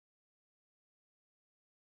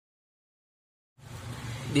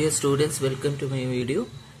Dear students, welcome to my video.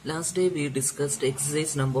 Last day we discussed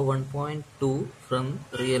exercise number 1.2 from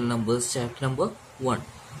real numbers chapter number 1.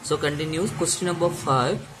 So continues question number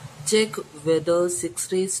 5. Check whether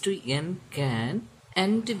 6 raised to n can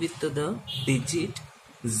end with the digit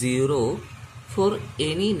 0 for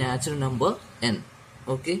any natural number n.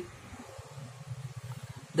 Okay.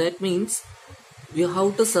 That means we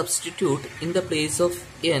have to substitute in the place of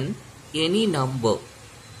n any number.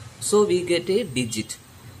 So we get a digit.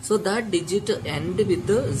 So that digit end with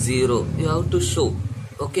the 0. You have to show.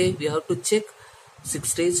 Okay, we have to check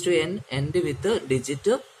 6 raised to n end with the digit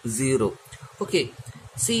 0. Okay,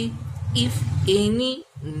 see, if any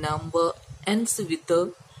number ends with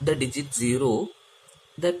the digit 0,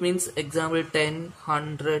 that means example 10,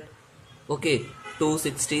 100, okay,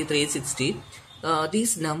 260, 360.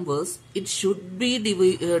 These numbers, it should be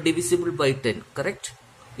divisible by 10, correct?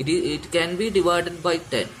 It can be divided by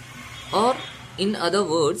 10. Or in other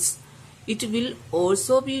words, it will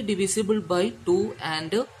also be divisible by 2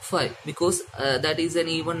 and 5 because that is an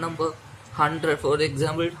even number. 100, for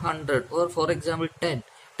example 100, or for example 10.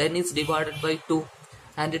 10 is divided by 2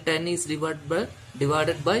 and 10 is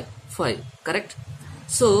divided by 5, correct?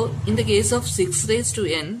 So in the case of 6 raised to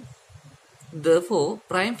n, therefore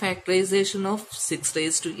prime factorization of 6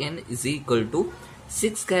 raised to n is equal to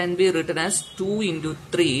 6 can be written as 2 into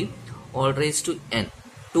 3 all raised to n.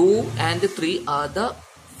 2 and 3 are the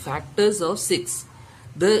factors of 6.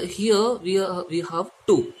 Here we have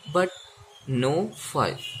 2 but no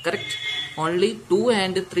 5, correct? Only 2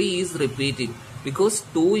 and 3 is repeating because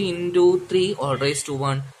 2 into 3 all raised to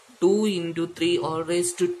 1, 2 into 3 all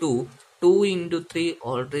raised to 2, 2 into 3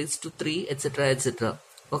 all raised to 3, etc., etc.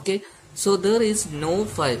 Okay, so there is no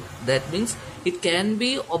 5. That means it can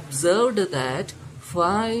be observed that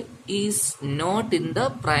 5 is not in the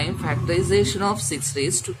prime factorization of 6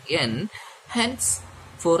 raised to n. Hence,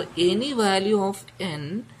 for any value of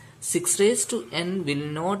n, 6 raised to n will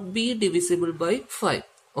not be divisible by 5.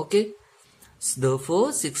 Okay.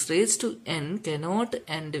 Therefore, 6 raised to n cannot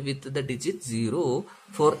end with the digit 0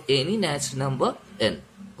 for any natural number n.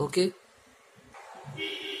 Okay.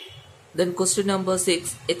 Then question number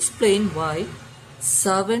 6. Explain why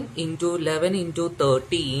 7 into 11 into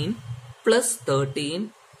 13 plus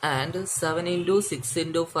 13 and 7 into 6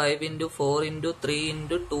 into 5 into 4 into 3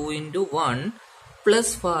 into 2 into 1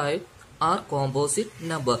 plus 5 are composite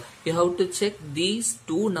number. You have to check these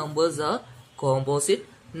two numbers are composite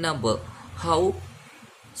number. How?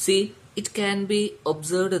 See, it can be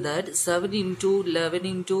observed that 7 into 11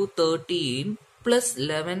 into 13 plus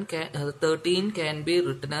 13 can be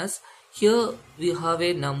written as, here we have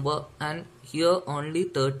a number and here only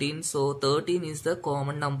 13, so 13 is the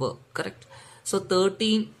common number, correct? So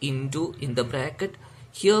 13 into, in the bracket,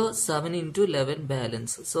 here 7 into 11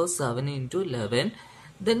 balance, so 7 into 11,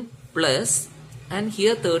 then plus, and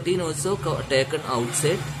here 13 also taken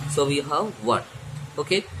outside, so we have 1.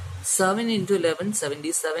 Okay, 7 into 11,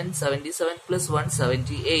 77, 77 plus 1,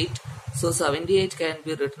 78, so 78 can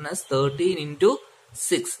be written as 13 into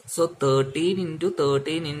 6. So 13 into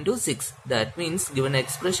 13 into 6. That means given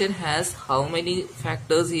expression has how many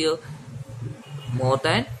factors here? More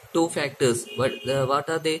than 2 factors. But what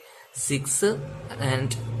are they? 6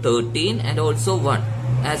 and 13 and also 1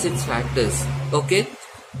 as its factors. Okay.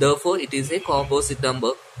 Therefore, it is a composite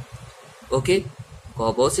number. Okay.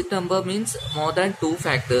 Composite number means more than 2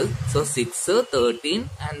 factors. So 6, 13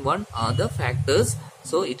 and 1 are the factors.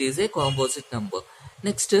 So it is a composite number.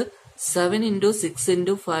 Next, 7 into 6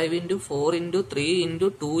 into 5 into 4 into 3 into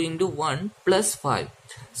 2 into 1 plus 5.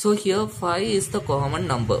 So here 5 is the common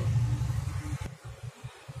number.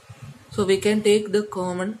 So we can take the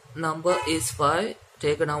common number is 5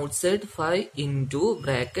 taken outside, 5 into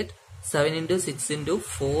bracket 7 into 6 into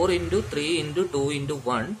 4 into 3 into 2 into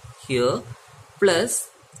 1 here plus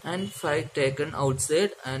and 5 taken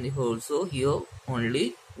outside and also here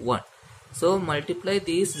only 1. So multiply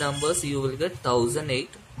these numbers, you will get 1008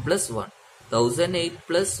 plus 1. 1008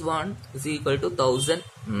 plus 1 is equal to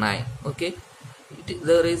 1009. Okay.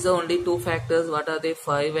 There is only 2 factors. What are they?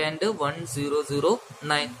 5 and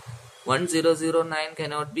 1009. 1009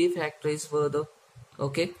 cannot be factorized further.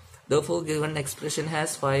 Okay. Therefore, given expression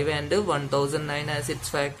has 5 and 1009 as its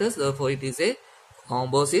factors. Therefore, it is a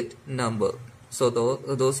composite number. So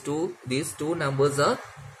these two numbers are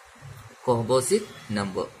composite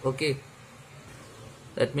number. Okay.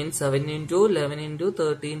 That means 7 into 11 into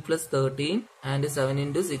 13 plus 13 and 7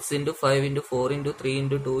 into 6 into 5 into 4 into 3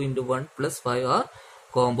 into 2 into 1 plus 5 are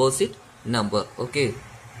composite number. Okay.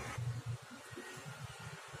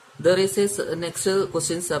 There is a next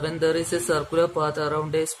question 7. There is a circular path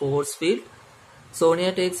around a sports field.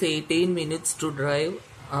 Sonia takes 18 minutes to drive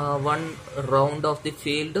one round of the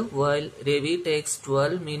field, while Ravi takes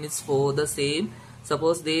 12 minutes for the same.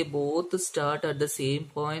 Suppose they both start at the same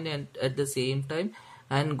point and at the same time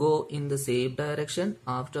and go in the same direction.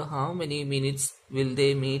 After how many minutes will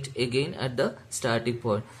they meet again at the starting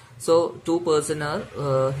point? So two person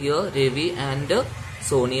are here, Ravi and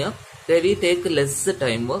Sonia. Ravi take less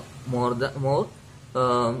time, more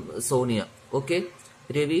Sonia. Okay,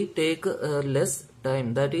 Ravi take less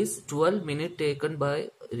time, that is 12 minutes taken by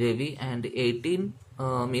Ravi and 18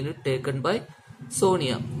 minutes taken by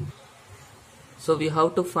Sonia. So we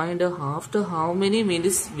have to find after how many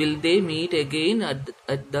minutes will they meet again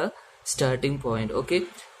at the starting point. Okay,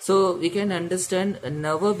 so we can understand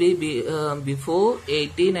never before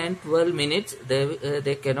 18 and 12 minutes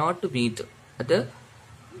they cannot meet at the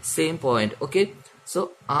same point. Okay,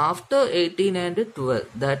 so after 18 and 12,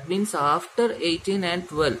 that means after 18 and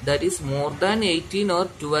 12, that is more than 18 or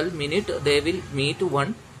 12 minutes, they will meet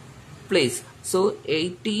one place. So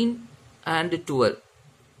 18 and 12,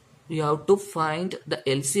 we have to find the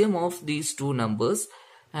LCM of these two numbers,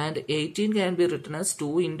 and 18 can be written as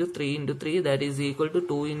 2 into 3 into 3, that is equal to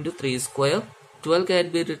 2 into 3 square. 12 can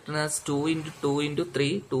be written as 2 into 2 into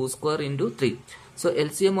 3, 2 square into 3. So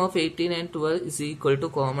LCM of 18 and 12 is equal to,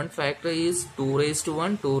 common factor is 2 raised to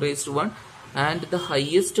 1, 2 raised to 1, and the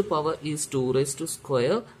highest power is 2 raised to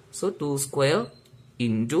square. So 2 square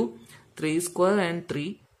into 3 square and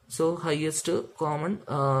 3. So highest common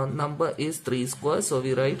number is 3 square. So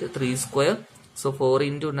we write 3 square. So 4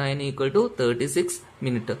 into 9 equal to 36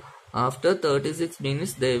 minutes. After 36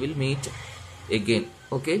 minutes they will meet again.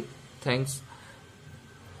 Okay, thanks.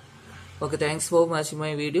 Okay, thanks for watching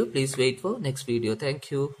my video. Please wait for next video.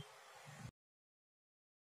 Thank you.